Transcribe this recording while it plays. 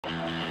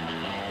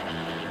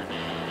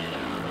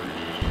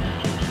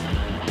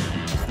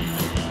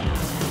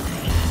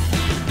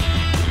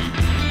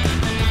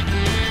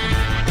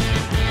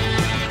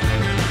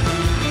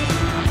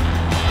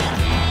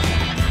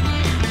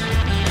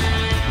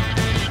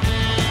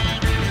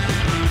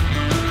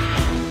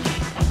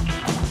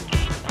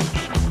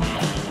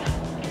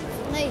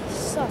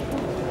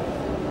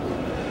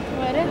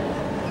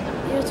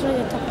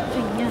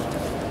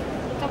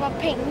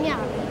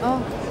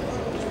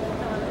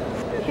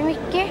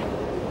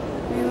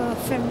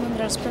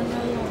500 spänn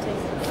eller någonting.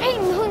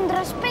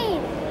 500 spänn?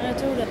 Jag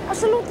tror det.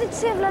 Alltså låt inte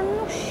så jävla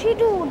norsig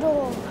då.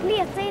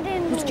 Leta i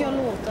den då. Hur ska jag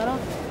låta då?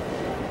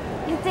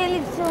 Inte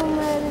liksom...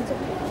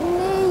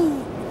 Nej!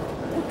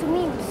 Inte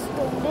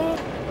minstående.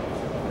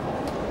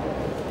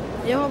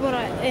 Jag har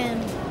bara en...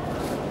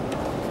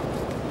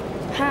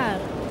 Här.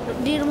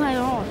 Det är de här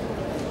jag har.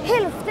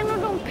 Hälften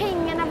av de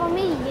pengarna var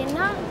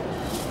mina.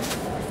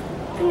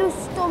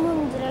 Plus de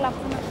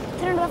 100-lapparna.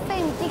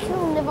 350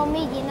 kronor var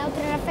mina och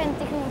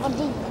 350 kronor var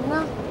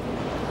dina.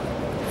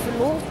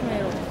 Förlåt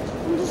mig då.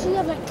 Men du är så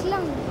jävla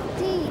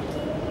klantig.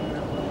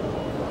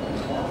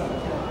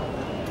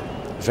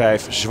 5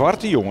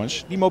 zwarte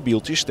jongens die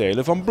mobieltjes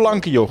stelen van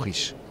blanke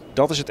jochies.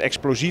 Dat is het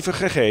explosieve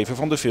gegeven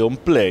van de film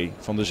Play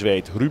van de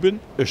Zweed Ruben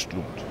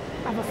Östlund.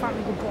 Vad fan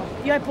vi går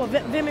på? Jag är på.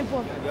 Vem är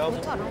på?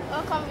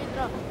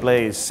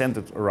 Play is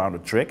centered around a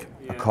trick,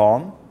 a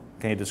con.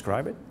 Can you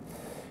describe it?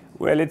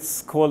 Well,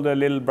 it's called a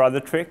little brother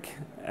trick,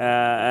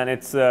 and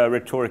it's a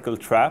rhetorical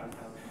trap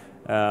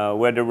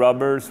where the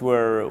robbers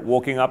were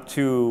walking up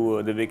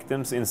to the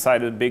victims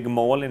inside a big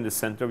mall in the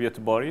center of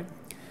Göteborg.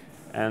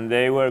 And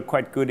they were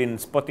quite good in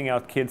spotting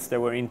out kids that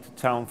were into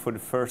town for the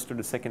first or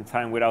the second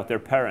time without their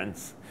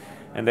parents.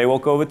 And they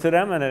walk over to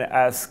them and they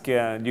ask,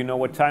 do you know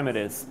what time it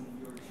is?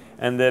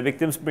 And the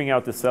victims bring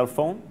out the cell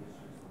phone.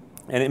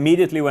 And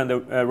immediately when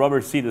the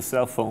robbers see the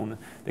cell phone,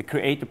 they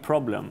create a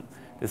problem.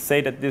 They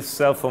say that this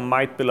cell phone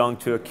might belong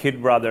to a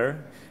kid brother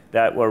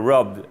that were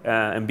robbed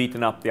and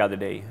beaten up the other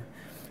day.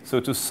 So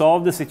to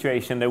solve the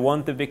situation, they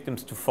want the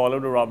victims to follow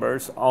the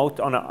robbers out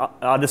on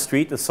another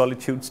street, a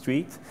solitude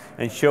street,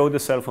 and show the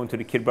cell phone to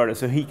the kid brother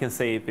so he can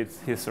say if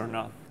it's his or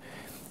not.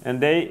 And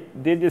they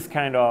did this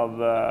kind of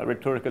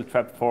rhetorical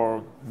trap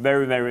for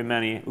very, very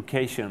many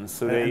occasions.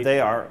 So they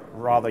are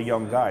rather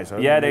young guys.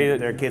 Yeah,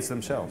 they're kids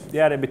themselves.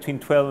 Yeah, they're between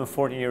 12 and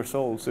 14 years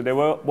old. So they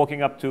were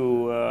walking up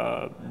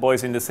to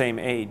boys in the same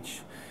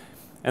age.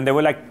 And they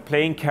were like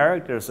playing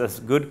characters as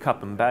good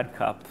cop and bad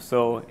cop.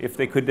 So if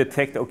they could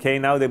detect, okay,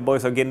 now the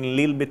boys are getting a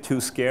little bit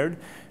too scared,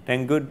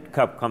 then good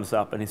cop comes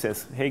up and he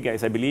says, hey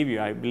guys, I believe you.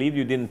 I believe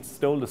you didn't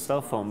steal the cell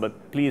phone,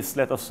 but please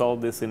let us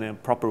solve this in a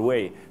proper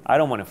way. I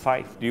don't want to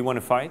fight. Do you want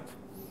to fight?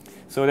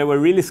 So they were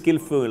really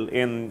skillful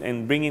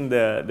in bringing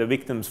the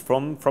victims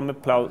from a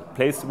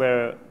place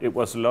where it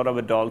was a lot of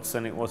adults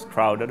and it was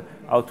crowded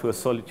out to a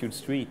solitude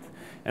street.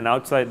 And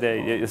outside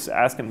they just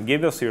asked them,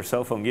 give us your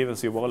cell phone, give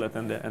us your wallet,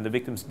 and the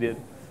victims did.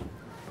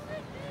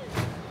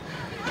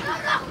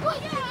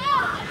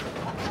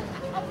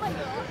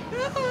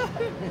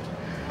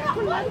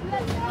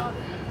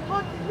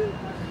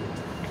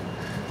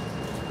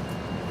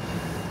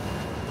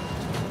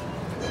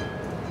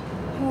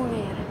 Hon är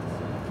det.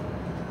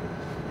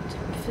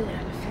 Typ 4 eller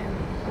 5.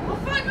 Vad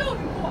fan går du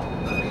på?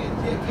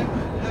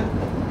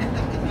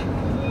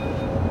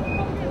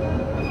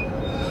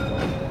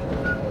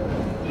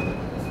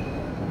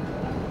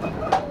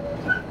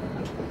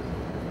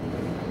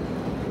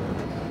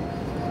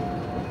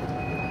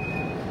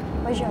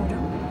 Vad gör de?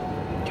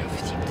 Jag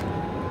vet inte.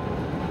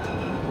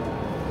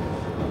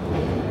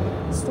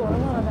 Står de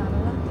några där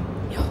eller?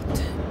 Ja,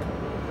 typ.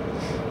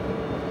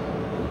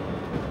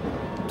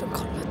 De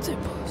kollar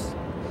typ på oss.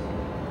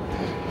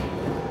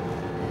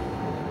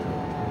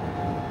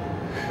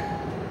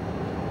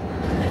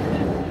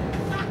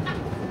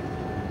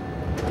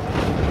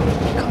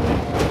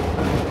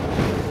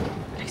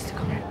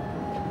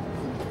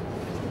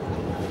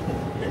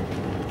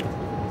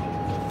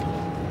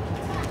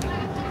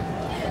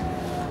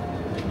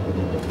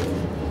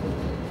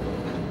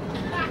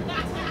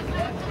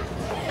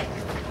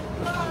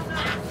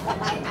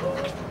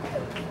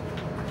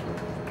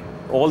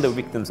 All the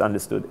victims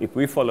understood, if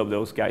we follow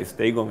those guys,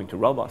 they're going to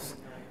rob us.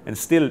 And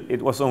still,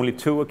 it was only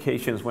 2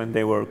 occasions when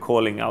they were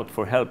calling out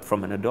for help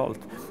from an adult.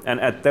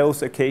 And at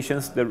those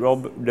occasions, the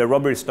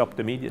robbery stopped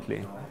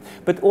immediately.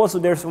 But also,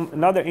 there's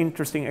another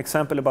interesting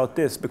example about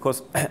this,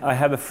 because I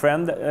have a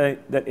friend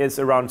that is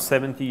around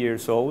 70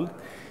 years old,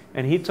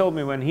 and he told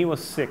me when he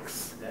was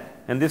 6,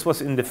 and this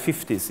was in the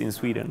 50s in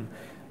Sweden,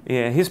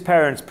 his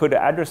parents put an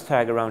address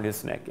tag around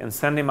his neck and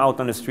sent him out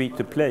on the street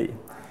to play.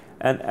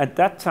 And at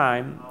that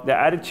time, the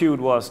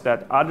attitude was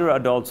that other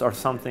adults are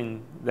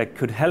something that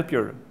could help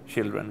your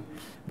children.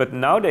 But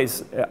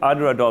nowadays,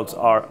 other adults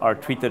are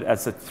treated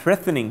as a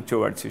threatening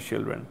towards your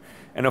children.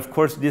 And of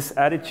course, this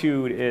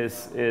attitude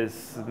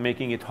is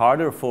making it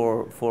harder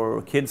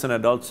for kids and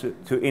adults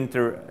to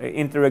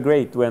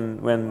integrate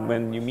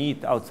when you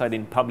meet outside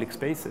in public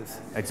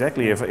spaces.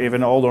 Exactly. If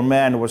an older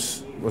man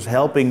was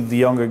helping the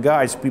younger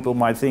guys, people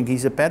might think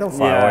he's a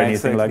pedophile or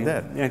anything like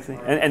that. Yeah,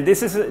 exactly. And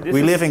this is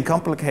we live in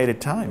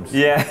complicated times.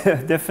 Yeah,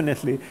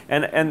 definitely.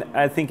 And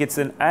I think it's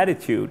an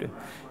attitude,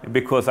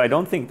 because I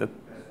don't think that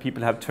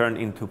people have turned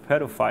into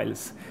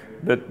pedophiles,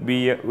 but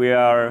we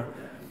are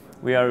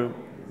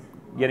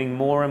getting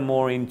more and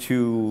more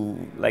into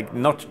like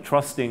not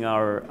trusting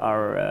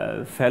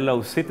our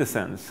fellow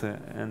citizens,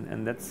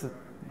 and it's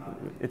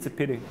a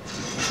pity.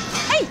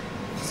 Hej!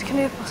 Ska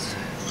ni hjälpa oss?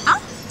 Ja.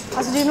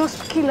 Alltså det är några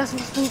killar som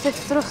har sprungit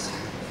efter oss.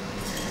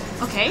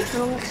 Okej.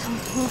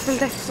 De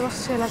följde efter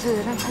oss hela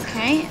tiden.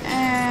 Okej.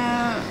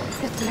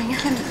 Jättelänge.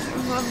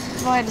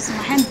 Vad är det som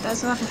har hänt?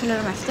 Alltså, varför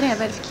följer de efter er?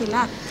 Vad är det för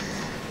killar?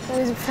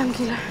 Det är typ 5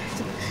 killar.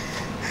 Typ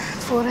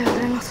 2 år äldre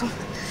eller något sånt.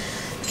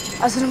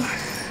 Alltså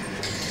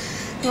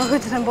de har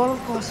skjutit en boll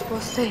på oss på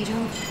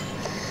stadion.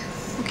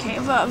 Okej.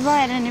 Vad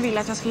är det ni vill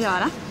att jag ska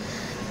göra?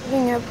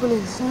 Ringa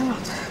polisen eller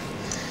något.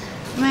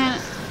 Men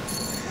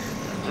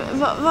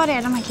var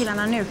är de här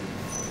killarna nu?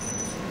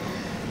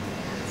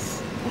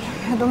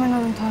 Ja, de är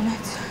nog runt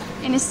hörnet.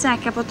 Är ni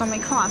säkra på att de är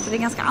kvar? För det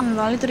är ganska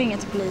allvarligt att ringa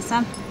till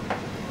polisen.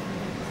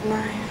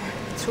 Nej,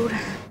 jag tror det.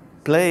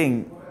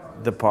 Playing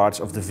the parts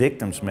of the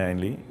victims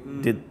mainly,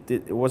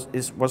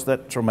 was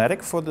that traumatic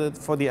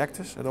for the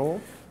actors at all?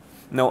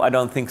 No, I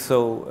don't think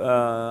so.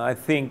 I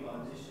think,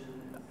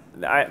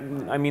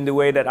 I mean, the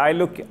way that I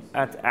look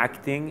at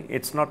acting,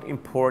 it's not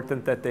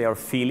important that they are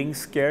feeling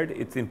scared.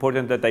 It's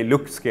important that they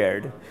look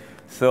scared.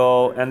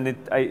 So, and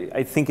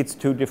I think it's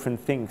two different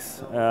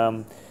things.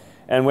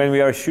 And when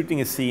we are shooting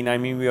a scene, I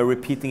mean, we are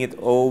repeating it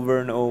over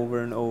and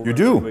over and over. You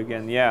do? Over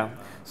again, yeah.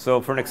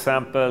 So, for an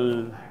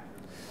example,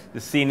 the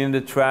scene in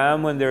the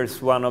tram when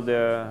there's one of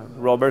the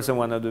robbers and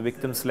one of the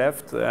victims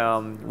left,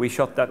 we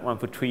shot that one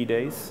for 3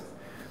 days.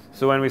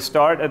 So when we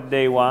start at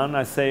day 1,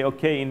 I say,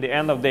 okay, in the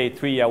end of day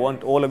 3, I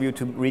want all of you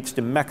to reach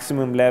the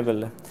maximum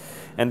level.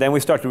 And then we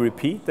start to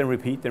repeat and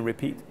repeat and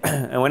repeat.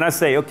 And when I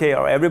say, okay,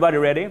 are everybody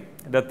ready?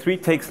 The 3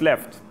 takes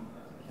left.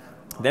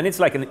 Then it's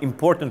like an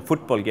important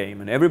football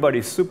game and everybody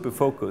is super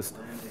focused.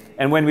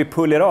 And when we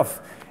pull it off,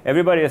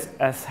 everybody is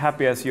as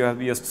happy as you have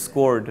just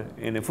scored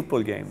in a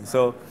football game.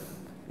 So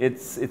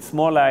it's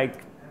more like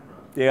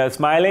they are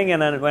smiling,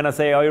 and then when I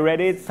say, are you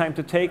ready? It's time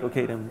to take.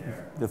 Okay, then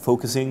they're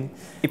focusing.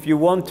 If you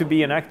want to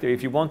be an actor,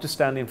 if you want to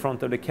stand in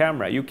front of the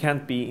camera, you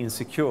can't be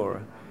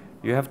insecure.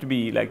 You have to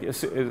be like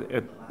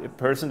a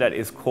person that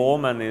is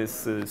calm and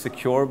is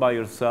secure by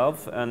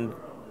yourself.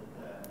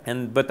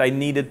 But I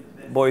needed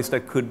boys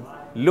that could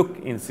look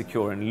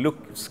insecure and look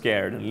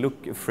scared and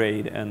look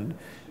afraid and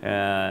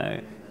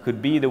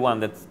could be the one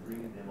that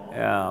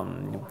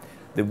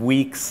the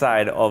weak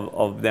side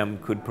of them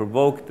could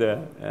provoke the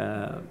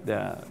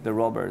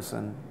robbers,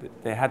 and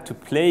they had to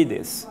play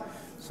this.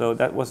 So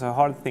that was a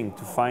hard thing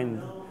to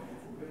find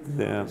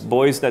the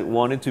boys that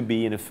wanted to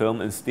be in a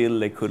film and still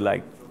they could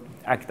like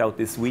act out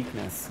this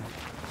weakness.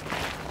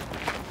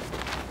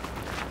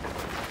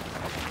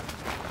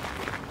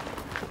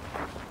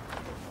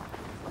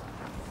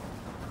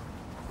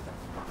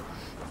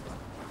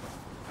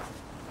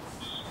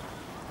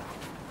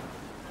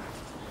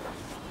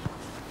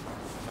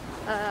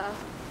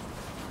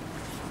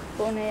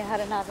 Bor ni här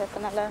i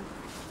närheten eller?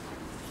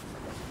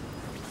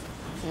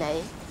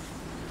 Nej.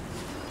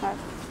 Nej.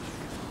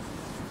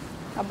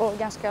 Jag bor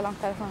ganska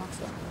långt härifrån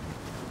också.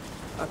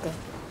 Okej.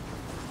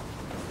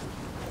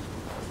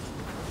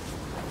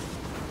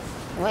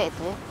 Vad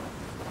heter du?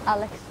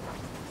 Alex.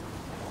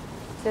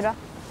 Du då?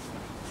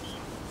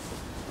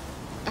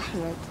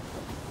 Ahmed.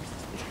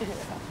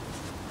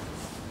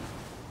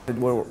 There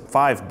were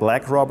 5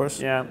 black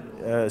robbers Yeah.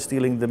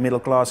 Stealing the middle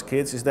class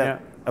kids. Is that Yeah.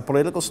 a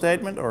political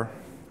statement or?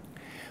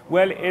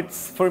 Well,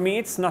 for me,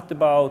 it's not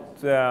about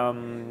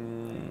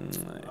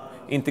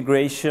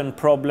integration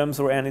problems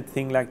or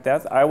anything like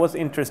that. I was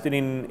interested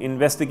in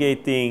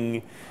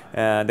investigating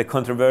the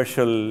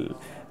controversial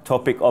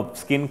topic of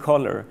skin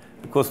color,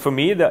 because for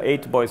me, the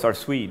 8 boys are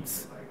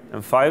Swedes,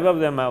 and 5 of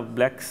them are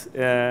blacks,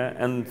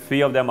 and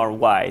 3 of them are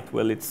white.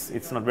 Well,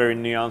 it's not very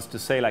nuanced to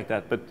say like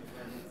that, but.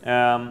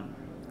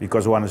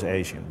 Because one is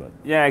Asian, but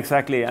Yeah,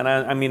 exactly. And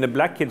I mean, the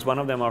black kids,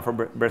 one of them are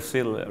from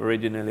Brazil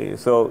originally.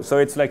 So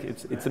it's like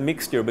it's a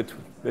mixture, but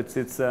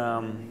it's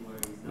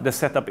the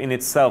setup in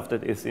itself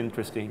that is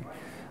interesting.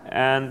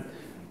 And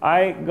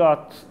I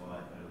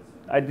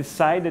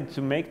decided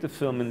to make the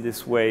film in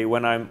this way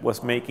when I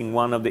was making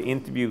one of the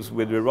interviews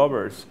with the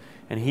robbers,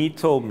 and he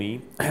told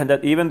me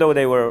that even though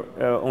they were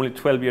only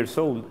 12 years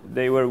old,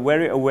 they were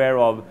very aware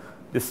of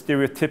the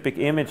stereotypic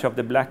image of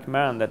the black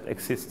man that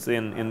exists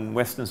in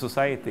Western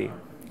society.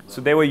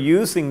 So they were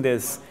using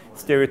this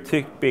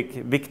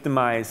stereotypic,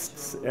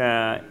 victimized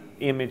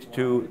image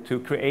to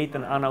create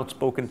an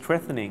unoutspoken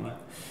threatening.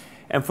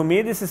 And for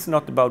me, this is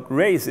not about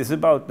race. It's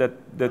about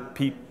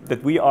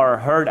that we are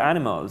herd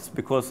animals.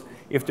 Because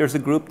if there's a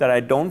group that I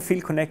don't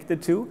feel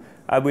connected to,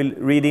 I will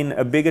read in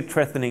a bigger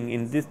threatening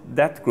in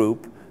that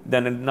group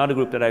than another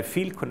group that I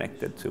feel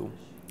connected to.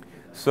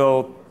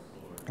 So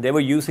they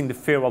were using the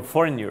fear of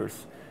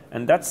foreigners.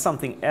 And that's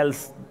something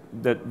else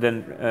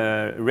than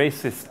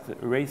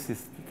racist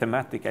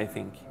thematic, I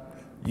think.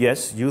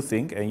 yes, you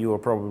think, and you are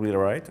probably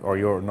right, or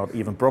you're not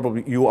even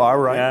probably, you are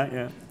right. Yeah,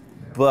 yeah.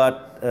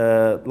 But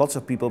lots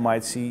of people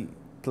might see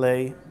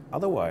play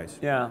otherwise.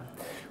 Yeah.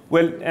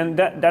 Well, and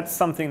that's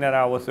something that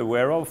I was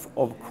aware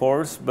of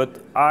course, but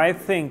I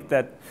think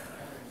that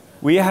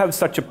we have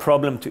such a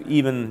problem to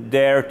even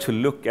dare to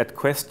look at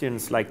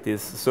questions like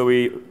this, so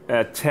we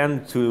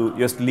tend to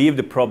just leave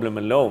the problem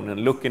alone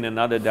and look in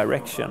another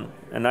direction.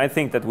 And I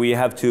think that we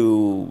have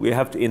to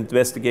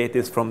investigate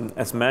this from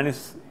as many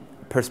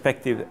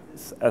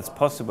perspectives as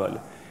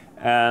possible.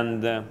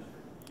 And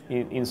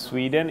in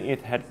Sweden,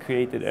 it had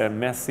created a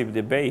massive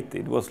debate.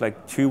 It was like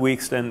 2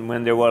 weeks then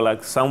when there were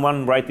like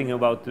someone writing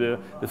about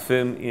the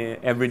film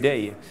every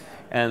day.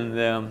 And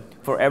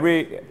for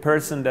every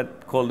person that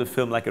called the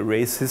film like a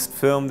racist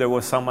film, there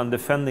was someone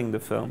defending the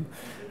film.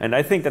 And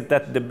I think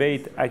that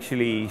debate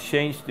actually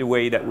changed the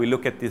way that we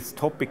look at this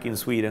topic in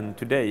Sweden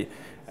today.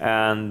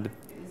 And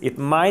it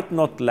might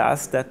not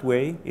last that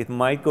way. It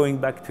might going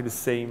back to the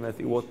same as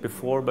it was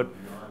before,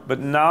 but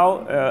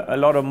now a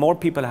lot of more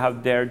people have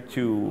dared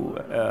to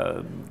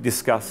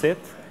discuss it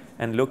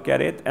and look at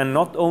it, and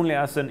not only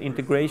as an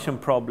integration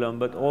problem,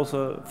 but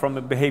also from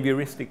a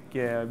behavioristic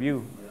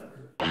view.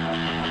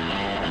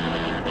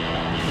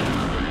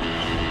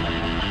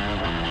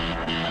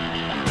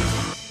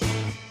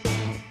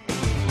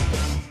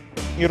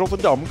 In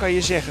Rotterdam kan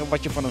je zeggen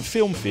wat je van een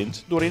film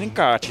vindt door in een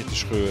kaartje te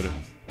scheuren.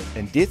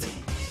 En dit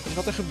is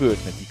wat er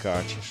gebeurt met die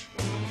kaartjes.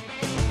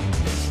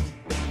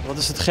 Wat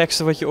is het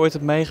gekste wat je ooit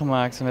hebt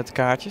meegemaakt met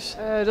kaartjes?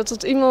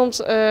 Dat iemand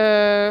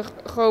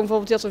gewoon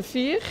bijvoorbeeld, die had een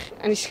 4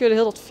 en die scheurde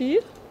heel dat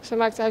 4.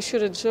 Hij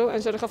scheurde het zo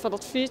en zo, dan gaf hij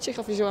dat 4'tje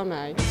gaf hij zo aan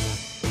mij.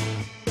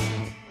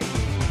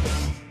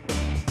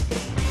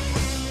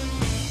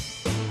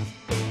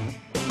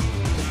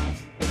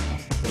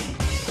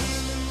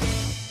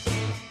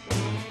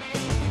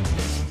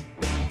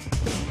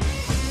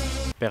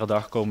 Per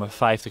dag komen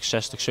 50,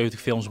 60, 70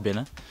 films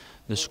binnen.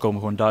 Dus er komen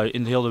gewoon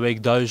in de hele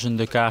week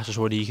duizenden kaartjes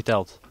worden hier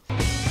geteld.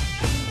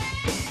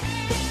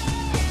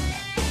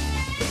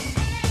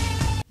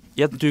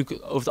 Je hebt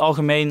natuurlijk over het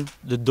algemeen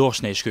de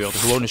doorsneescheur, de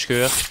gewone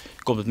scheur,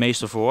 komt het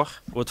meeste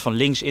voor. Wordt van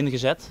links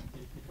ingezet.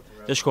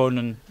 Dat is gewoon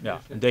een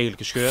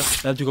degelijke scheur. Dan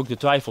heb je natuurlijk ook de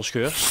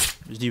twijfelscheurs,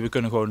 dus die we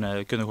kunnen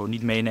gewoon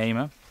niet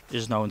meenemen. Is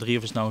het nou een 3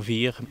 of is het nou een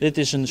 4? Dit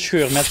is een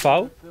scheur met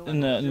vouw,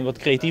 een wat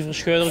creatievere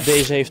scheurder.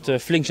 Deze heeft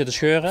flink zitten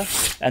scheuren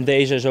en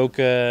deze is ook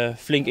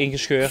flink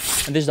ingescheurd.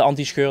 En dit is de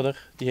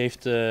anti-scheurder, die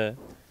heeft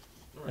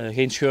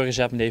geen scheur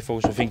gezet, maar die heeft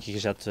volgens een vinkje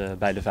gezet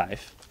bij de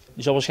 5.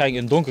 Die zal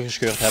waarschijnlijk een donker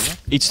gescheurd hebben.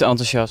 Iets te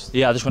enthousiast.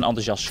 Ja, dat is gewoon een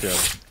enthousiast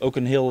scheur. Ook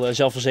een heel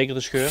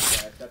zelfverzekerde scheur.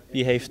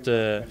 Die heeft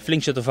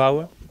flink zitten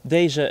vouwen.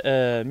 Deze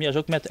is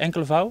ook met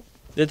enkele vouw.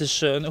 Dit is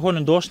gewoon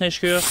een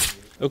doorsneescheur.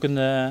 Ook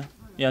een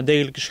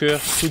degelijke scheur,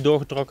 goed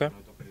doorgetrokken.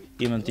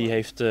 Iemand die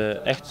heeft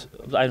echt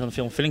op het einde van de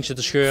film flink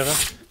zitten scheuren.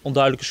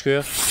 Onduidelijke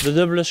scheur. De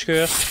dubbele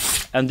scheur.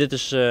 En dit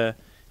is, dan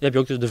heb je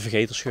ook de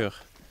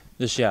vergeterscheur.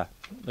 Dus ja,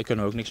 daar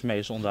kunnen we ook niks mee,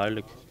 dat is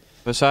onduidelijk.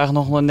 We zagen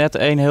nog net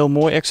een heel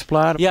mooi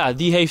exemplaar. Ja,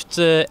 die heeft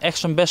echt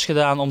zijn best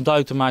gedaan om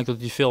duidelijk te maken dat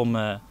hij die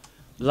film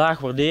laag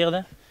waardeerde.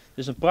 Dit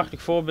is een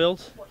prachtig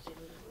voorbeeld.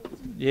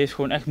 Die heeft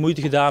gewoon echt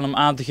moeite gedaan om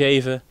aan te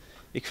geven,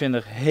 ik vind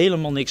er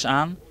helemaal niks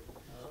aan.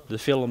 De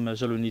film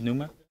zullen we niet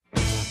noemen.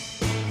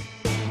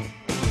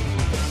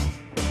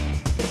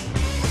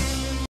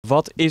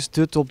 Wat is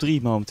de top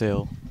 3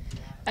 momenteel?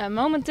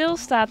 Momenteel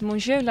staat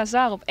Monsieur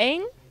Lazare op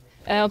 1.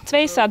 Op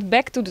 2 staat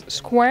Back to the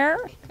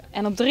Square.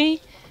 En op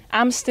 3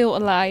 I'm Still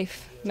Alive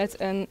met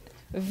een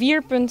 4,6.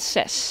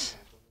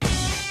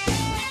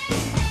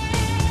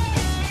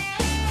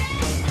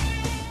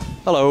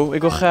 Hallo,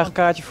 ik wil graag een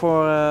kaartje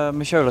voor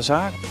Monsieur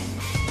Lazare.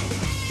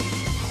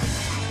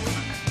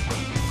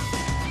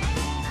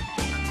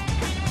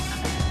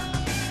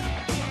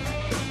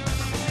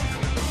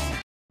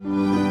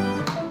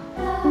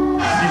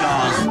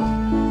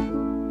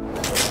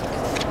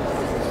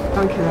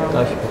 Dankjewel.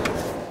 Dankjewel.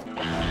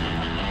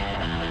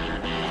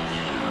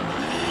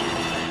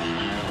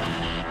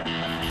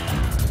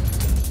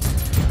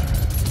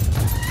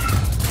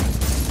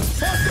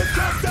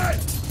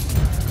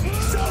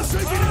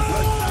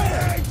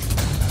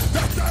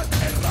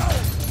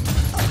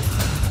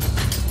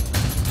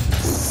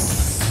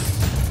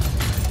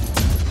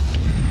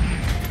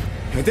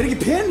 Þetta ekki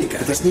peningar.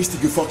 Þetta snýst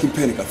ekki fucking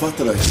peningar,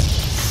 fattar það?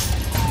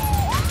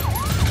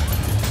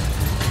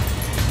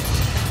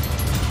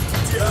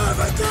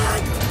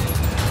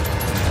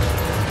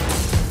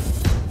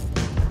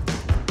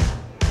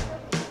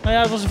 Nou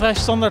ja, het was een vrij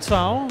standaard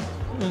verhaal.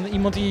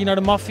 Iemand die naar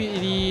de maffia,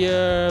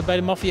 bij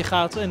de maffia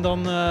gaat en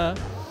dan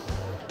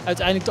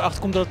uiteindelijk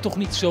erachter komt dat het toch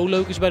niet zo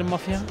leuk is bij de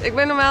maffia. Ik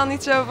ben normaal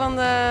niet zo van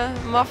de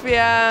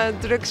maffia,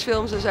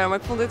 drugsfilms en zo, maar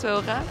ik vond dit wel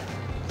heel gaaf.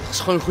 Het is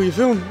gewoon een goede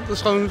film. Het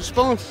is gewoon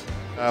spannend.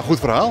 Goed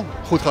verhaal,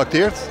 goed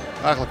geacteerd.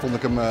 Eigenlijk vond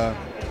ik hem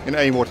in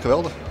 1 woord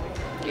geweldig.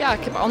 Ja,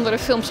 ik heb andere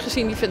films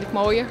gezien, die vind ik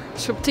mooier,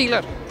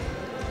 subtieler.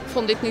 Ik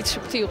vond dit niet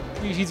subtiel.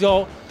 Je ziet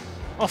wel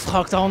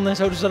afgehakte handen en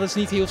zo, dus dat is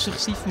niet heel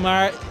suggestief,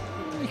 maar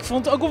ik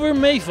vond het ook wel weer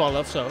meevallen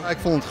of zo. Ik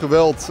vond het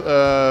geweld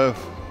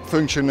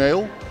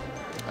functioneel,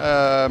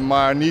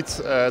 maar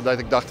niet dat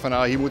ik dacht van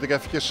nou hier moet ik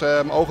eventjes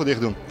mijn ogen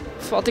dicht doen.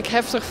 Wat ik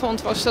heftig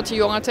vond was dat die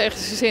jongen tegen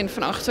zijn zin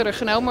van achteren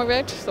genomen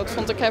werd. Dat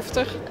vond ik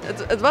heftig.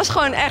 Het was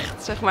gewoon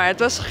echt, zeg maar. Het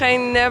was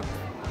geen nep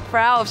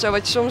verhaal of zo,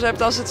 wat je soms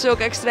hebt als het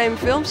zulke extreme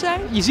films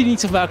zijn. Je ziet niet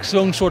zo vaak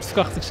zo'n soort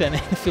verkrachtingsscène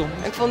in een film.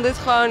 Ik vond dit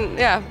gewoon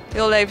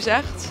heel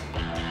levensecht.